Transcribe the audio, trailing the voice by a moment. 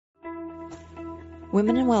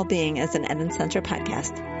Women in Wellbeing is an Eden Center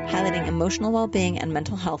podcast, highlighting emotional well-being and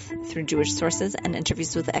mental health through Jewish sources and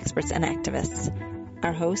interviews with experts and activists.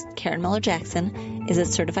 Our host, Karen Muller-Jackson, is a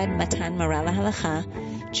certified Matan Morala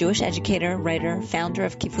Halacha, Jewish educator, writer, founder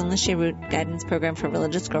of Kifun L'Shirut guidance program for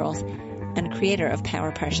religious girls, and creator of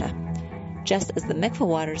Power Parsha. Just as the mikveh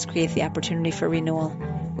waters create the opportunity for renewal,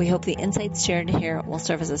 we hope the insights shared here will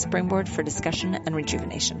serve as a springboard for discussion and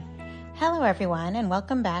rejuvenation. Hello, everyone, and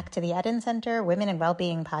welcome back to the Eden Center Women in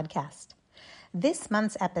Wellbeing podcast. This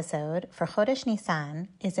month's episode for Chodesh Nisan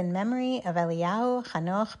is in memory of Eliyahu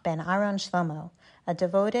Chanoch ben Aaron Shlomo, a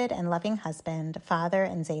devoted and loving husband, father,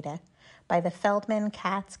 and zayde, by the Feldman,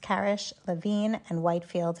 Katz, Karish, Levine, and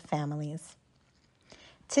Whitefield families.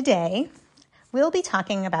 Today, we'll be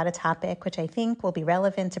talking about a topic which I think will be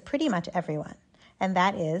relevant to pretty much everyone, and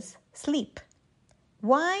that is sleep.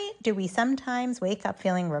 Why do we sometimes wake up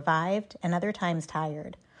feeling revived and other times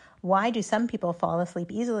tired? Why do some people fall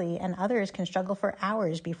asleep easily and others can struggle for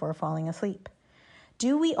hours before falling asleep?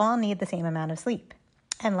 Do we all need the same amount of sleep?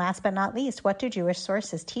 And last but not least, what do Jewish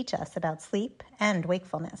sources teach us about sleep and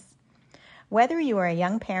wakefulness? Whether you are a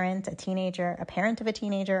young parent, a teenager, a parent of a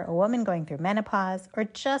teenager, a woman going through menopause, or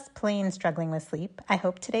just plain struggling with sleep, I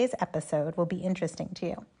hope today's episode will be interesting to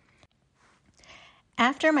you.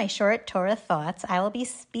 After my short Torah thoughts, I will be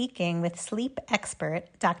speaking with sleep expert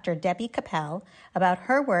Dr. Debbie Capel about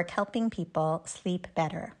her work helping people sleep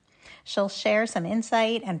better. She'll share some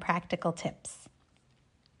insight and practical tips.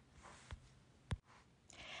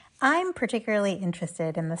 I'm particularly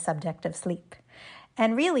interested in the subject of sleep.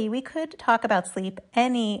 And really, we could talk about sleep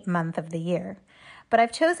any month of the year. But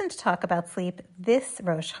I've chosen to talk about sleep this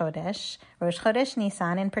Rosh Chodesh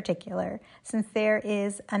Nisan in particular, since there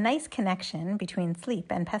is a nice connection between sleep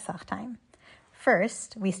and Pesach time.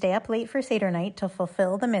 First, we stay up late for Seder night to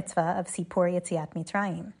fulfill the mitzvah of Sipur Yetziat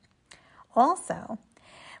Mitzrayim. Also,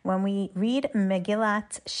 when we read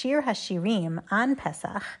Megillat Shir HaShirim on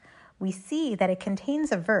Pesach, we see that it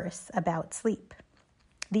contains a verse about sleep.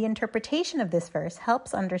 The interpretation of this verse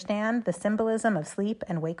helps understand the symbolism of sleep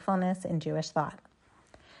and wakefulness in Jewish thought.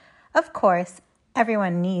 Of course,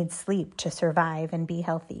 everyone needs sleep to survive and be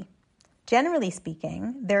healthy. Generally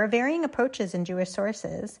speaking, there are varying approaches in Jewish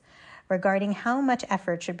sources regarding how much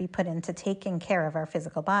effort should be put into taking care of our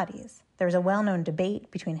physical bodies. There's a well-known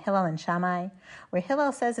debate between Hillel and Shammai, where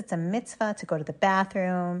Hillel says it's a mitzvah to go to the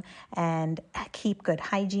bathroom and keep good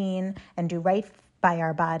hygiene and do right by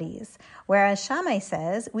our bodies, whereas Shammai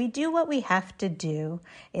says we do what we have to do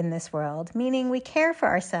in this world, meaning we care for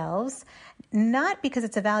ourselves, not because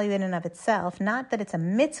it's a value in and of itself, not that it's a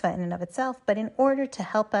mitzvah in and of itself, but in order to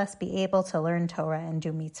help us be able to learn Torah and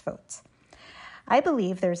do mitzvot. I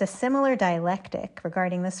believe there's a similar dialectic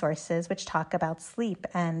regarding the sources which talk about sleep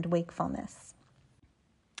and wakefulness.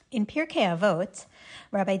 In Pirkei Avot,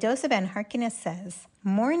 Rabbi Dosa ben Harkinis says,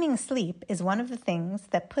 morning sleep is one of the things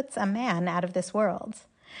that puts a man out of this world.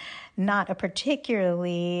 Not a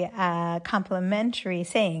particularly complimentary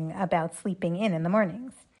saying about sleeping in the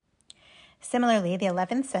mornings. Similarly, the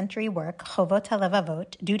 11th century work, Chovot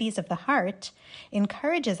HaLevavot, Duties of the Heart,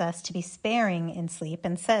 encourages us to be sparing in sleep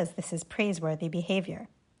and says this is praiseworthy behavior.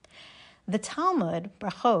 The Talmud,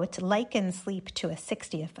 Brachot, likens sleep to a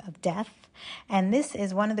 60th of death, and this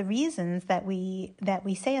is one of the reasons that we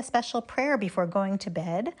say a special prayer before going to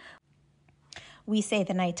bed. We say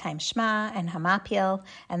the nighttime Shema and Hamapil,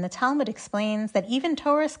 and the Talmud explains that even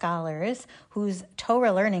Torah scholars, whose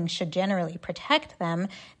Torah learning should generally protect them,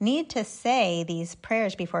 need to say these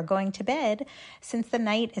prayers before going to bed, since the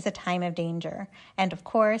night is a time of danger. And of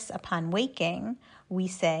course, upon waking, we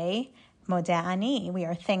say, Modeh Ani, we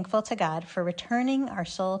are thankful to God for returning our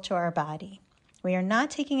soul to our body. We are not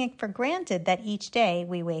taking it for granted that each day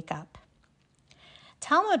we wake up.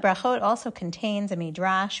 Talmud Brachot also contains a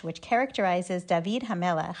midrash which characterizes David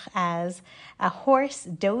HaMelech as a horse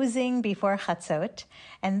dozing before Chatzot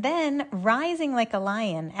and then rising like a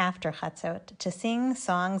lion after Chatzot to sing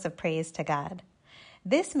songs of praise to God.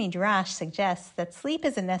 This midrash suggests that sleep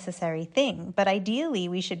is a necessary thing, but ideally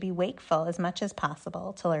we should be wakeful as much as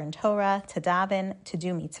possible to learn Torah, to daven, to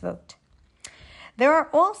do mitzvot. There are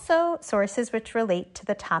also sources which relate to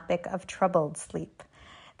the topic of troubled sleep.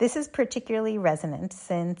 This is particularly resonant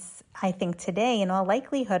since I think today, in all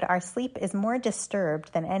likelihood, our sleep is more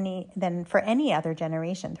disturbed than for any other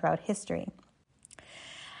generation throughout history.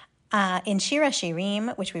 In Shir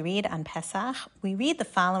HaShirim, which we read on Pesach, we read the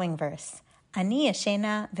following verse, Ani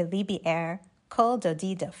yeshena v'libi er, kol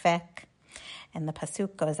dodi dofek. And the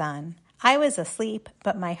pasuk goes on, I was asleep,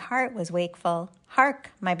 but my heart was wakeful.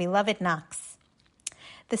 Hark, my beloved knocks.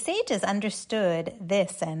 The sages understood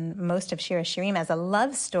this and most of Shir HaShirim as a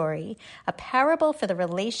love story, a parable for the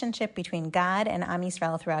relationship between God and Am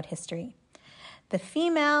Yisrael throughout history. The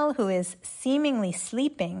female who is seemingly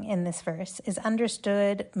sleeping in this verse is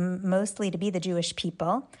understood mostly to be the Jewish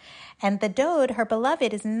people, and the dode, her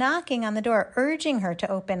beloved, is knocking on the door, urging her to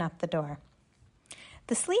open up the door.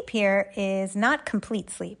 The sleep here is not complete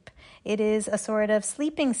sleep. It is a sort of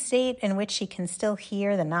sleeping state in which she can still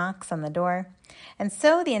hear the knocks on the door. And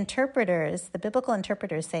so the biblical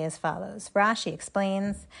interpreters say as follows. Rashi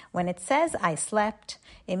explains, when it says I slept,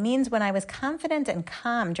 it means when I was confident and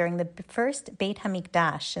calm during the first Beit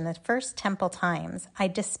HaMikdash, in the first temple times, I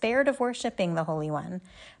despaired of worshiping the Holy One,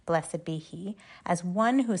 blessed be He, as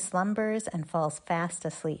one who slumbers and falls fast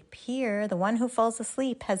asleep. Here, the one who falls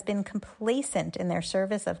asleep has been complacent in their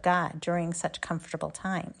service of God during such comfortable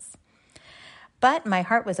times. But my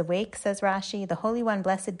heart was awake, says Rashi. The Holy One,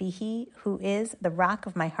 blessed be He, who is the rock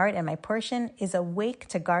of my heart and my portion, is awake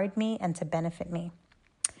to guard me and to benefit me.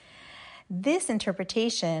 This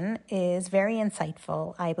interpretation is very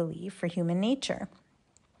insightful, I believe, for human nature.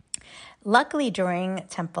 Luckily, during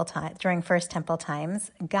First Temple times,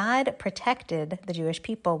 God protected the Jewish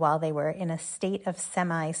people while they were in a state of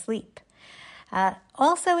semi-sleep.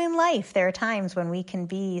 Also in life, there are times when we can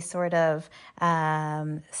be sort of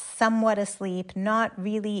somewhat asleep, not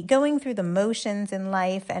really going through the motions in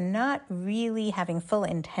life and not really having full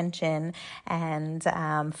intention and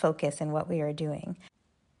focus in what we are doing.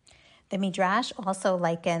 The Midrash also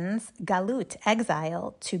likens galut,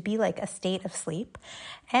 exile, to be like a state of sleep.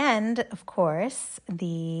 And, of course,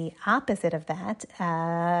 the opposite of that,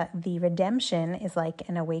 the redemption, is like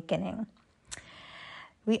an awakening.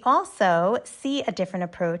 We also see a different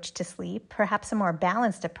approach to sleep, perhaps a more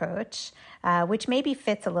balanced approach, which maybe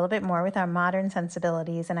fits a little bit more with our modern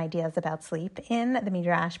sensibilities and ideas about sleep in the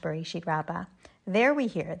Midrash Bereshit Rabbah. There we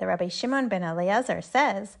hear the Rabbi Shimon ben Eliezer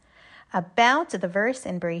says about the verse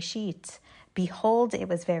in Bereshit, behold, it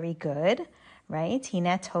was very good, right?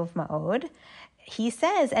 Hineh tov ma'od. He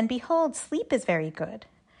says, and behold, sleep is very good.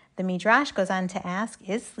 The Midrash goes on to ask,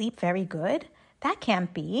 is sleep very good? That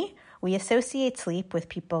can't be. We associate sleep with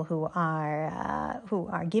people who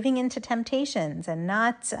are giving into temptations and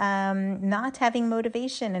not having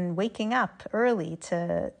motivation and waking up early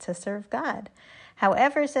to serve God.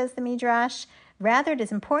 However, says the Midrash, rather it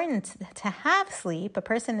is important to have sleep. A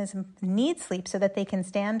person needs sleep so that they can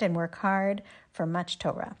stand and work hard for much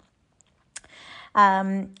Torah.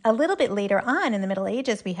 A little bit later on in the Middle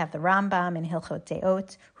Ages, we have the Rambam in Hilchot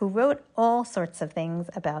Deot, who wrote all sorts of things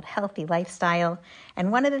about healthy lifestyle.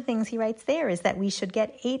 And one of the things he writes there is that we should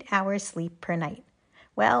get 8 hours sleep per night.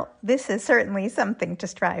 Well, this is certainly something to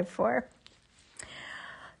strive for.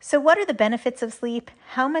 So what are the benefits of sleep?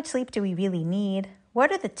 How much sleep do we really need?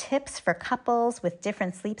 What are the tips for couples with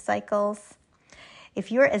different sleep cycles? If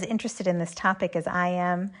you're as interested in this topic as I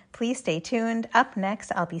am, please stay tuned. Up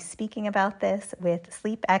next, I'll be speaking about this with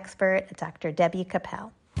sleep expert Dr. Debbie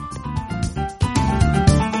Capel.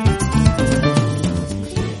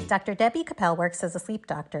 Dr. Debbie Capel works as a sleep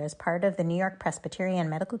doctor as part of the New York Presbyterian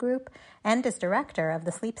Medical Group and is director of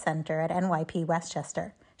the Sleep Center at NYP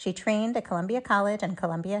Westchester. She trained at Columbia College and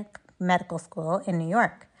Columbia Medical School in New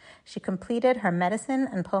York. She completed her medicine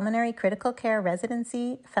and pulmonary critical care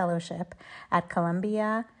residency fellowship at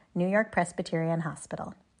Columbia New York Presbyterian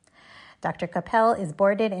Hospital. Dr. Capel is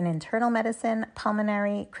boarded in internal medicine,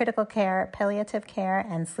 pulmonary, critical care, palliative care,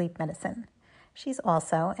 and sleep medicine. She's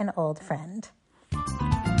also an old friend.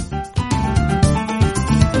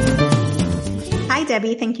 Hi,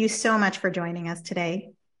 Debbie. Thank you so much for joining us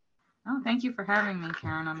today. Oh, thank you for having me,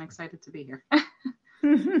 Karen. I'm excited to be here.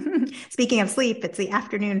 Speaking of sleep, it's the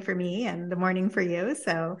afternoon for me and the morning for you.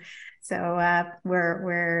 So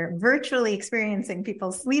we're virtually experiencing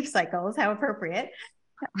people's sleep cycles. How appropriate.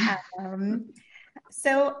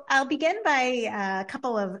 So I'll begin by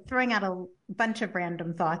throwing out a bunch of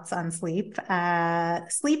random thoughts on sleep.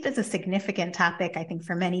 Sleep is a significant topic, I think,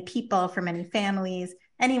 for many people, for many families.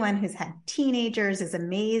 Anyone who's had teenagers is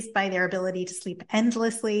amazed by their ability to sleep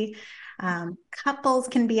endlessly. Couples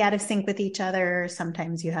can be out of sync with each other.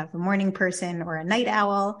 Sometimes you have a morning person or a night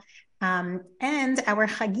owl. And our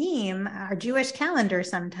Chagim, our Jewish calendar,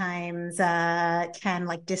 sometimes can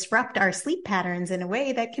disrupt our sleep patterns in a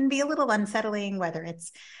way that can be a little unsettling, whether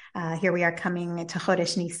it's here we are coming to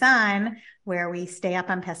Chodesh Nisan, where we stay up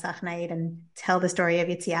on Pesach night and tell the story of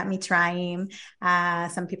Yetziat Mitzrayim.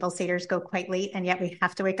 Some people's seders go quite late, and yet we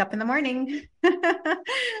have to wake up in the morning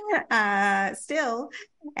still.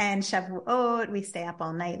 And Shavuot, we stay up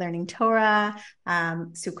all night learning Torah.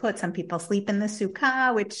 Sukkot, some people sleep in the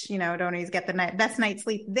sukkah, which, don't always get the best night's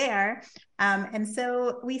sleep there. And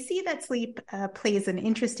so we see that sleep plays an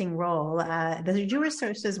interesting role. The Jewish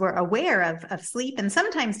sources were aware of sleep and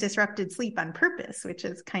sometimes disrupted sleep on purpose, which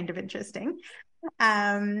is kind of interesting.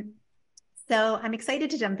 So I'm excited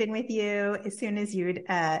to jump in with you as soon as you'd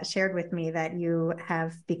shared with me that you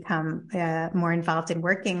have become more involved in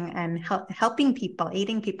working and helping people,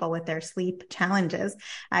 aiding people with their sleep challenges.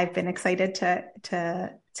 I've been excited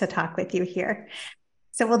to talk with you here.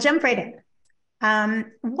 So we'll jump right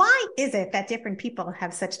in. Why is it that different people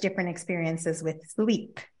have such different experiences with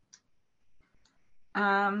sleep?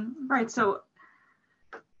 Right. So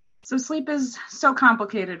sleep is so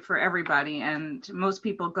complicated for everybody, and most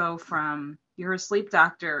people go from "you're a sleep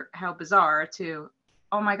doctor, how bizarre" to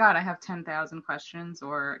 "oh my God, I have 10,000 questions,"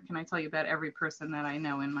 or "can I tell you about every person that I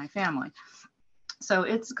know in my family?" So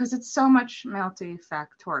it's because it's so much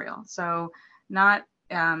multifactorial. So not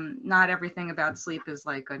everything about sleep is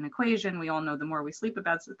like an equation. We all know the more we think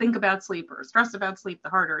about sleep or stress about sleep, the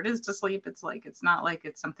harder it is to sleep. It's not like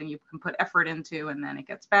it's something you can put effort into and then it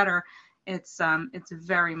gets better. It's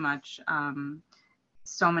very much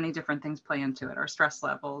so many different things play into it. Our stress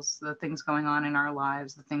levels, the things going on in our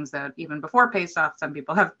lives, the things that even before Pesach, some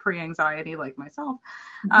people have pre-anxiety like myself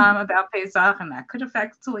about Pesach, and that could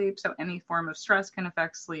affect sleep. So any form of stress can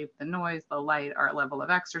affect sleep, the noise, the light, our level of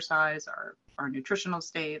exercise, our nutritional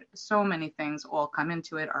state, so many things all come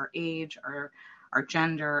into it, our age, our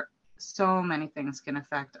gender, so many things can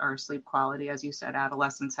affect our sleep quality. As you said,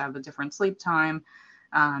 adolescents have a different sleep time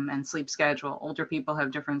and sleep schedule. Older people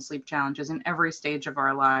have different sleep challenges. In every stage of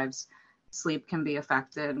our lives, sleep can be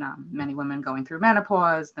affected. Many women going through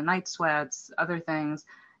menopause, the night sweats, other things.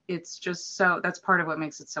 It's just that's part of what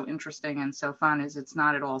makes it so interesting and so fun is it's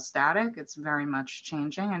not at all static. It's very much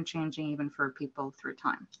changing even for people through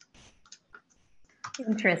time.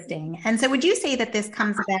 Interesting. And so would you say that this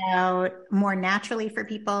comes about more naturally for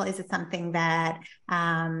people? Is it something that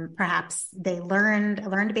perhaps they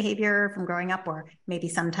learned behavior from growing up, or maybe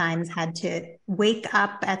sometimes had to wake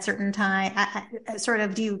up at certain time?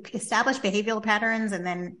 Do you establish behavioral patterns and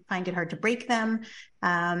then find it hard to break them?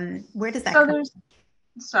 Where does that come?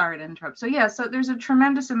 Sorry to interrupt. So there's a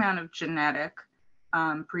tremendous amount of genetic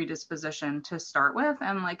predisposition to start with,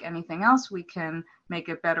 and like anything else, we can make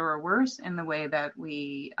it better or worse in the way that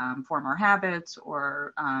we form our habits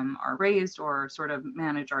or are raised or sort of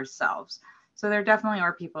manage ourselves. So there definitely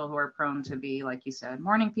are people who are prone to be, like you said,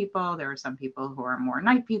 morning people. There are some people who are more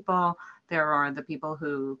night people. There are the people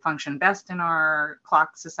who function best in our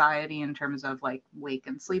clock society in terms of like wake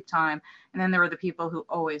and sleep time. And then there are the people who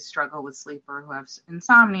always struggle with sleep or who have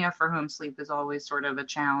insomnia, for whom sleep is always sort of a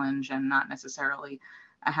challenge and not necessarily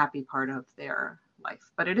a happy part of their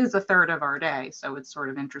life. But it is a third of our day. So it's sort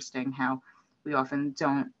of interesting how we often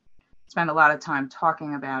don't spend a lot of time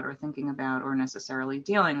talking about or thinking about or necessarily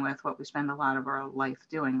dealing with what we spend a lot of our life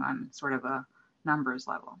doing on sort of a numbers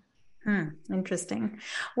level. Interesting.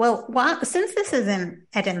 Well, since this is an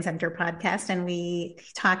Eden Center podcast and we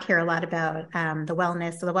talk here a lot about the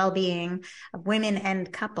wellness, the well-being of women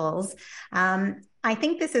and couples, I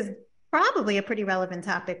think this is probably a pretty relevant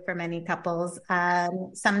topic for many couples.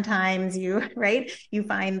 Sometimes you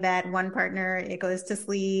find that one partner, it goes to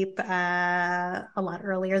sleep a lot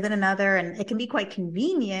earlier than another. And it can be quite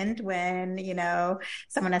convenient when,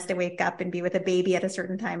 someone has to wake up and be with a baby at a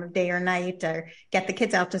certain time of day or night or get the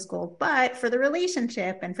kids out to school. But for the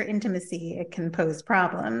relationship and for intimacy, it can pose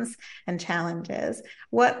problems and challenges.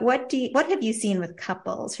 What have you seen with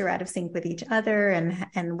couples who are out of sync with each other,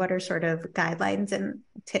 and what are sort of guidelines and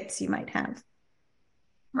tips you might have?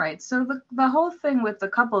 Right. So the whole thing with the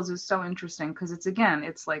couples is so interesting because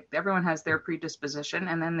it's like everyone has their predisposition,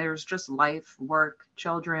 and then there's just life, work,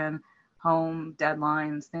 children, home,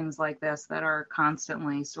 deadlines, things like this that are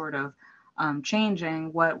constantly sort of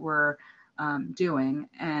changing what we're doing,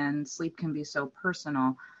 and sleep can be so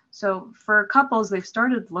personal. So for couples, they've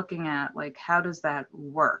started looking at like, how does that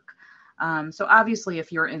work? So obviously,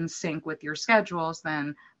 if you're in sync with your schedules,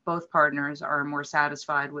 then both partners are more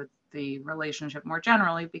satisfied with the relationship more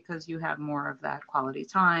generally because you have more of that quality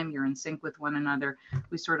time. You're in sync with one another.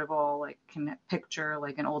 We sort of all like can picture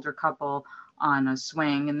like an older couple on a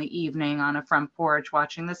swing in the evening on a front porch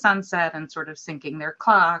watching the sunset and sort of syncing their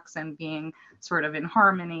clocks and being sort of in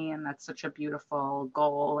harmony. And that's such a beautiful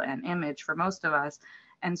goal and image for most of us.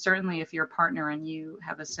 And certainly if your partner and you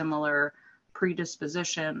have a similar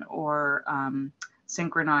predisposition or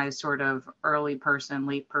synchronized sort of early person,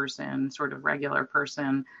 late person, sort of regular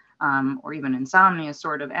person or even insomnia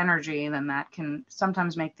sort of energy, then that can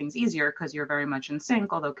sometimes make things easier because you're very much in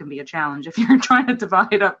sync, although it can be a challenge if you're trying to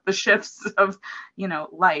divide up the shifts of,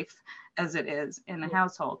 life as it is in a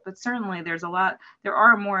household. But certainly there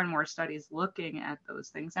are more and more studies looking at those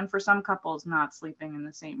things. And for some couples, not sleeping in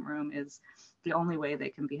the same room is the only way they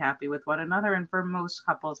can be happy with one another. And for most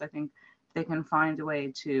couples, I think they can find a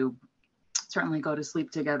way to certainly go to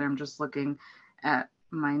sleep together. I'm just looking at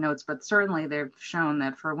my notes, but certainly they've shown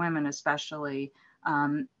that for women especially,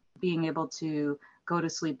 being able to go to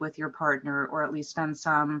sleep with your partner, or at least spend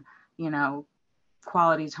some,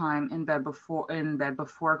 quality time in bed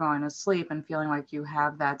before going to sleep, and feeling like you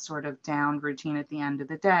have that sort of down routine at the end of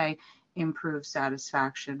the day, improves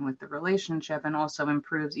satisfaction with the relationship, and also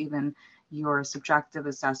improves even your subjective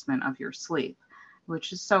assessment of your sleep,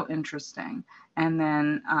 which is so interesting. And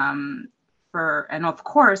then and of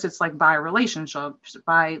course it's like bi-directional.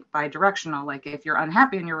 Like if you're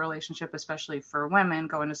unhappy in your relationship, especially for women,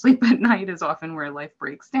 going to sleep at night is often where life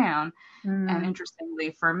breaks down. And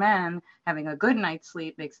interestingly, for men, having a good night's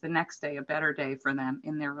sleep makes the next day a better day for them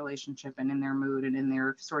in their relationship and in their mood and in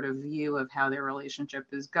their sort of view of how their relationship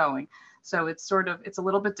is going. So it's a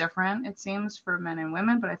little bit different, it seems, for men and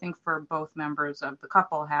women, but I think for both members of the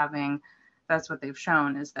couple, that's what they've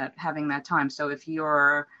shown, is that having that time. So if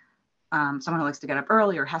you're someone who likes to get up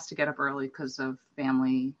early or has to get up early because of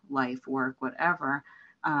family life, work, whatever,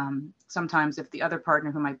 sometimes if the other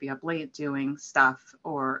partner who might be up late doing stuff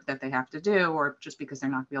or that they have to do, or just because they're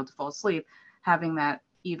not be able to fall asleep, having that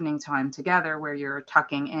evening time together where you're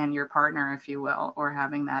tucking in your partner, if you will, or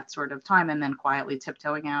having that sort of time and then quietly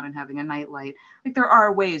tiptoeing out and having a nightlight. Like there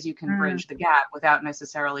are ways you can bridge the gap without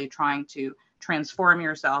necessarily trying to transform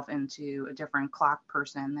yourself into a different clock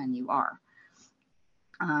person than you are.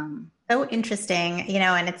 So interesting,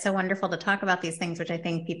 and it's so wonderful to talk about these things, which I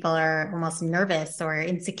think people are almost nervous or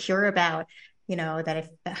insecure about, that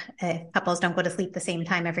if couples don't go to sleep the same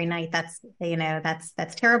time every night, that's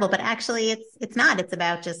terrible. But actually it's not. It's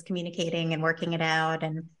about just communicating and working it out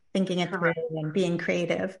and thinking it through and being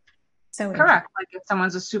creative. So correct. Like if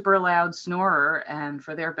someone's a super loud snorer and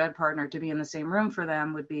for their bed partner to be in the same room for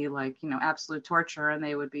them would be like, absolute torture, and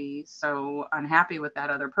they would be so unhappy with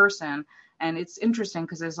that other person. And it's interesting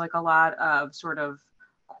because there's like a lot of sort of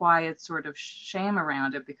quiet sort of shame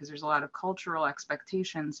around it because there's a lot of cultural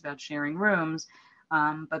expectations about sharing rooms.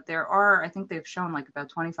 But I think they've shown like about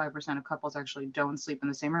 25% of couples actually don't sleep in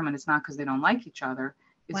the same room. And it's not because they don't like each other.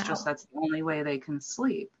 It's just that's the only way they can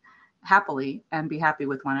sleep happily and be happy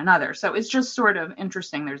with one another. So it's just sort of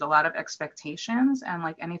interesting. There's a lot of expectations, and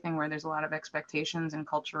like anything where there's a lot of expectations and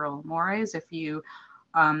cultural mores, if you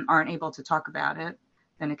aren't able to talk about it,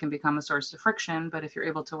 then it can become a source of friction. But if you're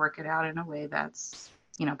able to work it out in a way that's,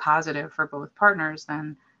 positive for both partners,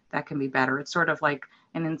 then that can be better. It's sort of like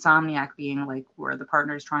an insomniac being like where the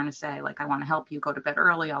partner is trying to say, like, I want to help you go to bed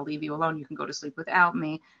early. I'll leave you alone. You can go to sleep without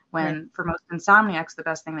me. When for most insomniacs, the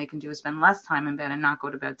best thing they can do is spend less time in bed and not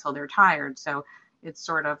go to bed till they're tired. So it's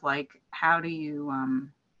sort of like, how do you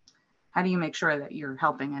make sure that you're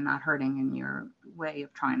helping and not hurting in your way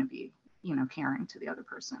of trying to be, caring to the other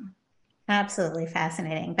person? Absolutely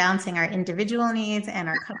fascinating. Balancing our individual needs and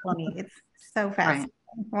our couple needs. So fascinating.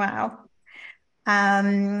 Right.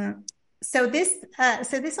 Wow. So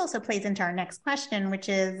this also plays into our next question, which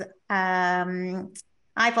is,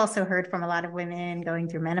 I've also heard from a lot of women going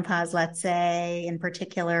through menopause, let's say, in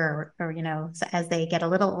particular, or so as they get a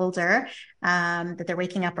little older, that they're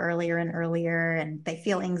waking up earlier and earlier, and they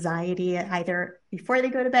feel anxiety either before they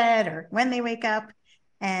go to bed or when they wake up.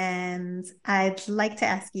 And I'd like to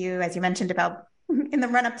ask you, as you mentioned about in the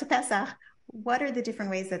run-up to Pesach, what are the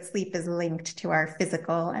different ways that sleep is linked to our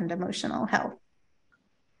physical and emotional health?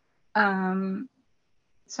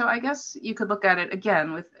 So I guess you could look at it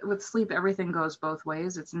again with sleep. Everything goes both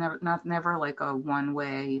ways. It's never like a one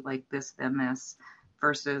way, like this, then this,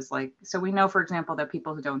 versus like, so we know, for example, that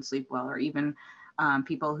people who don't sleep well, or even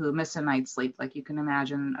people who miss a night's sleep, like you can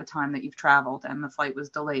imagine a time that you've traveled and the flight was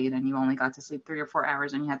delayed and you only got to sleep 3 or 4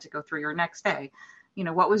 hours and you had to go through your next day.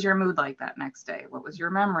 What was your mood like that next day? What was your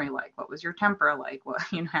memory like? What was your temper like?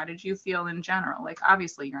 How did you feel in general? Like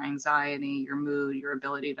obviously your anxiety, your mood, your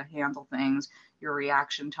ability to handle things, your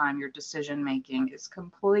reaction time, your decision making is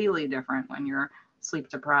completely different when you're sleep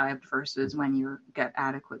deprived versus when you get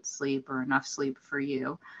adequate sleep or enough sleep for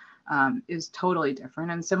you. Is totally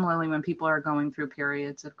different. And similarly, when people are going through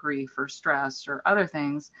periods of grief or stress or other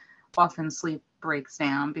things, often sleep breaks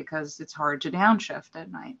down because it's hard to downshift at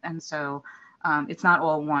night. And so It's not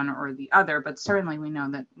all one or the other, but certainly we know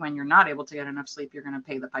that when you're not able to get enough sleep, you're going to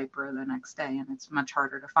pay the piper the next day, and it's much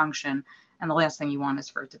harder to function. And the last thing you want is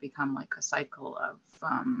for it to become like a cycle of,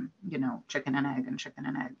 chicken and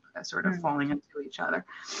egg sort of falling into each other.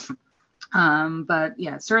 But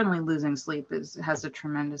yeah, certainly losing sleep has a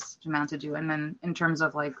tremendous amount to do. And then in terms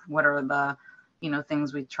of like, what are the,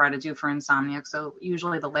 things we try to do for insomnia. So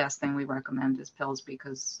usually the last thing we recommend is pills,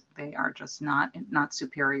 because they are just not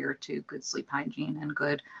superior to good sleep hygiene and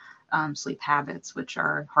good sleep habits, which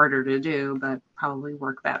are harder to do, but probably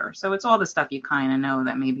work better. So it's all the stuff you kind of know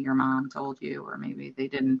that maybe your mom told you, or maybe they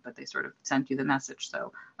didn't, but they sort of sent you the message.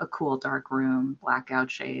 So a cool, dark room, blackout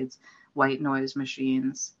shades, white noise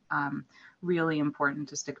machines. Really important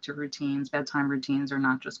to stick to routines. Bedtime routines are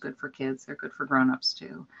not just good for kids, they're good for grown-ups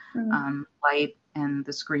too. Light and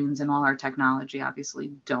the screens and all our technology obviously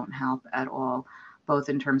don't help at all, both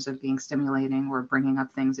in terms of being stimulating or bringing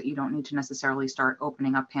up things that you don't need to necessarily start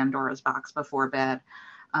opening up Pandora's box before bed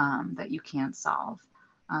that you can't solve.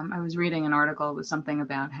 I was reading an article with something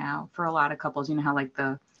about how for a lot of couples, how like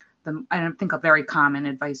I don't think a very common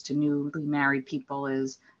advice to newly married people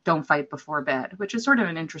is don't fight before bed, which is sort of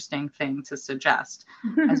an interesting thing to suggest,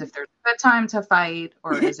 as if there's a good time to fight,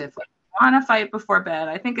 or as if like, you want to fight before bed.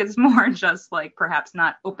 I think it's more just like perhaps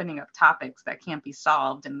not opening up topics that can't be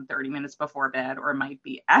solved in 30 minutes before bed, or might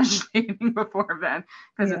be agitating before bed,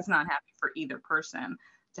 because it's not happy for either person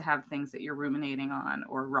to have things that you're ruminating on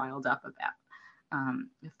or riled up about.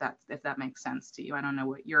 If that makes sense to you. I don't know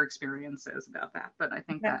what your experience is about that, but I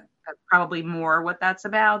think that's probably more what that's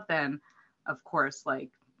about than, of course, like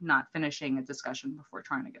not finishing a discussion before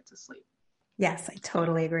trying to get to sleep. Yes, I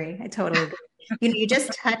totally agree. You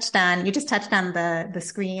just touched on the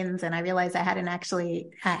screens, and I realized I hadn't actually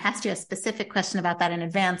asked you a specific question about that in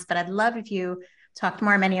advance, but I'd love if you talked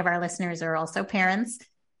more. Many of our listeners are also parents,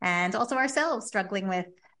 and also ourselves struggling with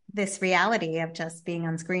this reality of just being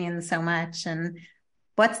on screens so much. And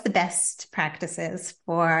what's the best practices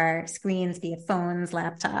for screens, be it phones,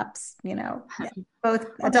 laptops, both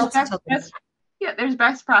adults and children? Yeah, there's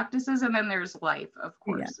best practices, and then there's life, of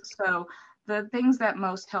course. Yeah. So the things that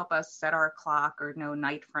most help us set our clock or know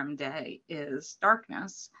night from day is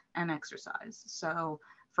darkness and exercise. So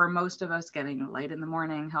for most of us, getting light in the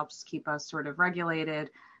morning helps keep us sort of regulated.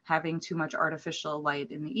 Having too much artificial light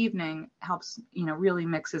in the evening helps, really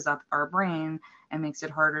mixes up our brain and makes it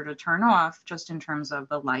harder to turn off, just in terms of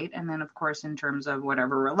the light. And then, of course, in terms of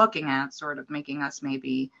whatever we're looking at, sort of making us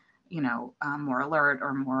maybe more alert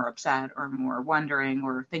or more upset or more wondering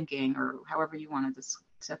or thinking, or however you wanted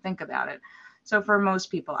to think about it. So for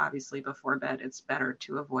most people, obviously before bed, it's better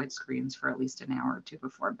to avoid screens for at least an hour or two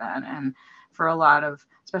before bed. And for a lot of,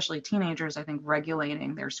 especially teenagers, I think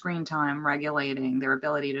regulating their screen time, regulating their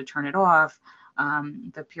ability to turn it off,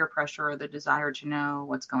 the peer pressure or the desire to know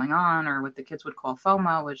what's going on, or what the kids would call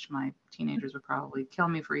FOMO, which my teenagers would probably kill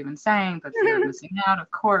me for even saying, but fear of missing out,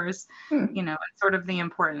 of course, sort of the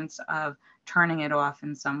importance of turning it off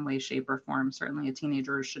in some way, shape, or form. Certainly a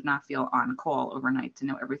teenager should not feel on call overnight to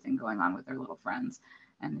know everything going on with their little friends.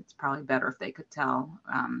 And it's probably better if they could tell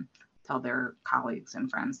their colleagues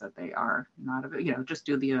and friends that they are not, just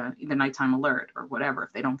do the nighttime alert or whatever.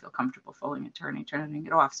 If they don't feel comfortable turning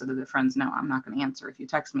it off, so that the friends know I'm not going to answer if you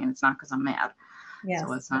text me, and it's not because I'm mad. Yes. So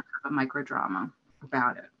let's not have a micro drama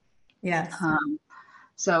about it. Yes.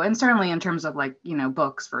 So, and certainly in terms of like,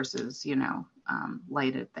 books versus,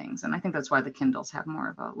 lighted things. And I think that's why the Kindles have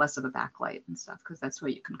less of a backlight and stuff, because that's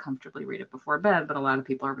where you can comfortably read it before bed. But a lot of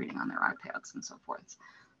people are reading on their iPads and so forth.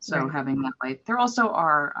 So having that light. There also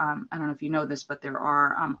are, I don't know if you know this, but there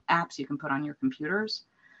are apps you can put on your computers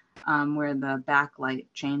where the backlight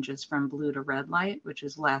changes from blue to red light, which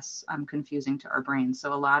is less confusing to our brains.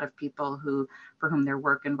 So a lot of people for whom their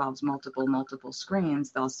work involves multiple screens,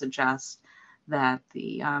 they'll suggest that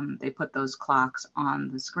they put those clocks on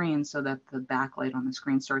the screen so that the backlight on the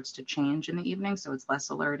screen starts to change in the evening, so it's less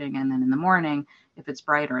alerting. And then in the morning, if it's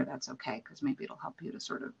brighter, that's okay, because maybe it'll help you to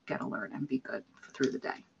sort of get alert and be good through the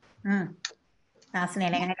day.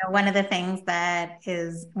 Fascinating. I know one of the things that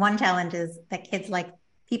is one challenge is that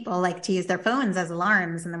people like to use their phones as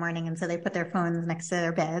alarms in the morning. And so they put their phones next to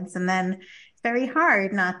their beds, and then it's very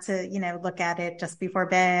hard not to, look at it just before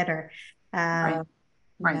bed or,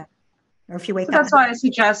 right. Or if you wake up. That's why I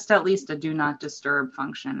suggest at least a do not disturb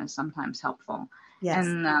function is sometimes helpful. Yes.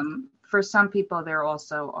 And for some people, there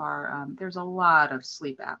also are, there's a lot of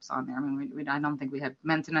sleep apps on there. I mean, I don't think we had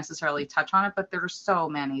meant to necessarily touch on it, but there are so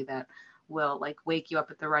many that will like wake you up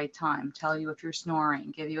at the right time, tell you if you're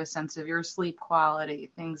snoring, give you a sense of your sleep quality,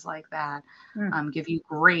 things like that. Give you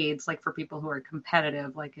grades, like for people who are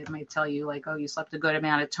competitive, like it might tell you like, oh, you slept a good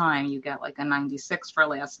amount of time, you get like a 96 for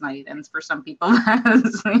last night. And for some people,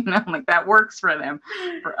 that's, like that works for them.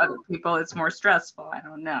 For other people, it's more stressful. I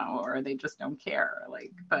don't know, or they just don't care.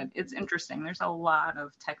 But it's interesting. There's a lot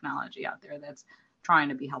of technology out there that's trying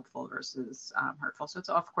to be helpful versus hurtful. So it's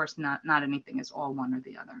of course not anything is all one or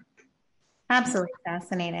the other. Absolutely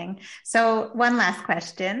fascinating. So one last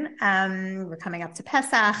question. We're coming up to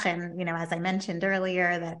Pesach, and as I mentioned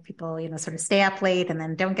earlier, that people sort of stay up late and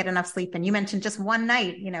then don't get enough sleep. And you mentioned just one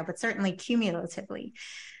night, but certainly cumulatively.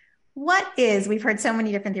 We've heard so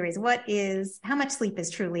many different theories. How much sleep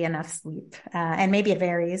is truly enough sleep? And maybe it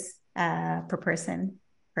varies per person.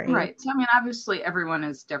 Right. So, obviously everyone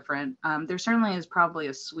is different. There certainly is probably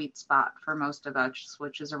a sweet spot for most of us,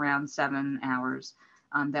 which is around 7 hours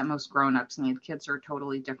that most grown-ups need. Kids are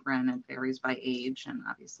totally different. It varies by age. And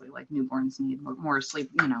obviously like newborns need more sleep.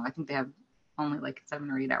 I think they have only like 7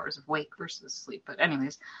 or 8 hours of wake versus sleep. But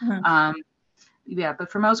anyways, but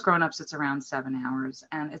for most grown-ups, it's around 7 hours.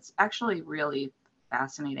 And it's actually really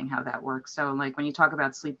fascinating how that works. So like when you talk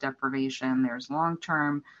about sleep deprivation, there's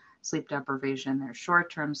long-term sleep deprivation, there's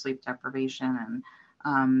short-term sleep deprivation.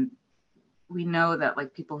 And we know that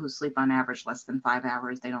like people who sleep on average less than 5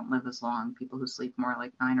 hours, they don't live as long. People who sleep more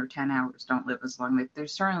like 9 or 10 hours don't live as long.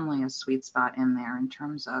 There's certainly a sweet spot in there in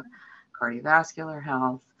terms of cardiovascular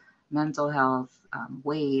health, mental health,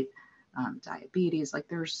 weight, diabetes. Like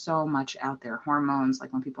there's so much out there. Hormones,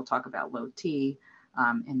 like when people talk about low T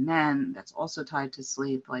in men, that's also tied to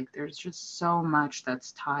sleep. Like there's just so much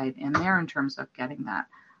that's tied in there in terms of getting that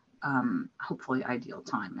hopefully ideal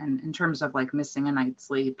time. And in terms of like missing a night's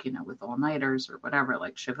sleep, with all-nighters or whatever,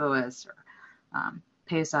 like Shavuos or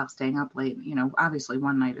Pesach, staying up late, obviously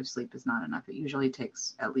one night of sleep is not enough. It usually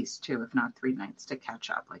takes at least 2, if not 3 nights to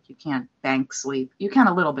catch up. Like you can't bank sleep. You can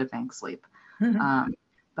a little bit bank sleep.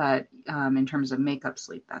 But in terms of make-up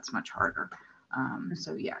sleep, that's much harder.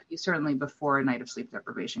 So yeah, you certainly before a night of sleep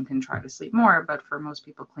deprivation can try to sleep more, but for most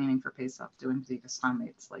people cleaning for Pesach, doing B'dikas Hamid,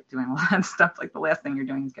 it's like doing a lot of stuff. Like the last thing you're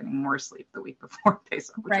doing is getting more sleep the week before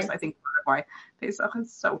Pesach, which is I think part of why Pesach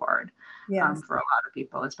is so hard for a lot of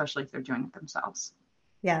people, especially if they're doing it themselves.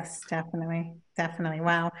 Yes, definitely. Definitely.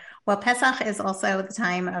 Wow. Well, Pesach is also the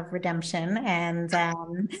time of redemption. And so,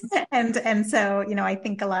 I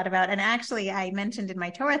think a lot about, and actually I mentioned in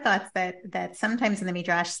my Torah thoughts that sometimes in the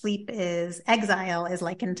Midrash, exile is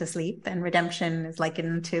likened to sleep and redemption is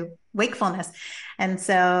likened to wakefulness. And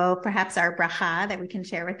so perhaps our bracha that we can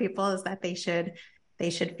share with people is that they should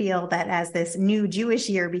feel that as this new Jewish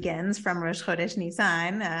year begins from Rosh Chodesh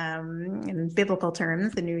Nisan, in biblical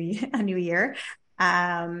terms, a new year,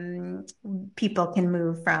 people can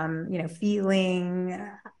move from, feeling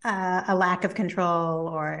a lack of control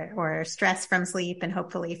or stress from sleep, and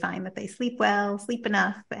hopefully find that they sleep well, sleep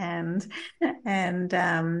enough, and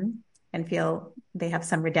feel they have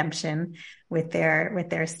some redemption with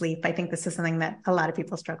their sleep. I think this is something that a lot of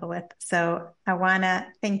people struggle with. So I want to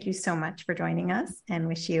thank you so much for joining us and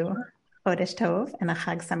wish you Chodesh Tov and a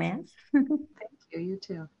Chag Sameach. Thank you. You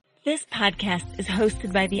too. This podcast is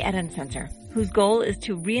hosted by the Eden Center, whose goal is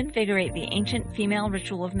to reinvigorate the ancient female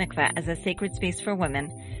ritual of mikveh as a sacred space for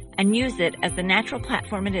women and use it as the natural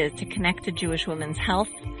platform it is to connect to Jewish women's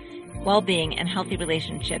health, well-being, and healthy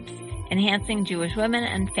relationships, enhancing Jewish women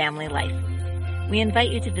and family life. We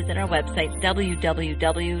invite you to visit our website,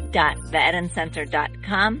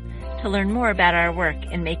 www.theedencenter.com, to learn more about our work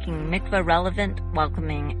in making mikveh relevant,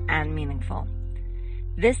 welcoming, and meaningful.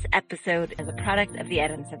 This episode is a product of the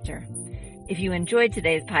Eden Center. If you enjoyed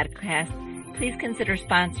today's podcast, please consider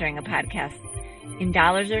sponsoring a podcast in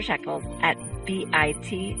dollars or shekels at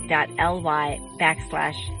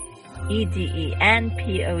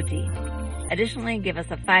bit.ly/EDENPOD. Additionally, give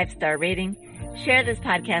us a 5-star rating, share this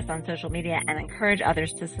podcast on social media, and encourage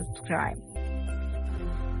others to subscribe.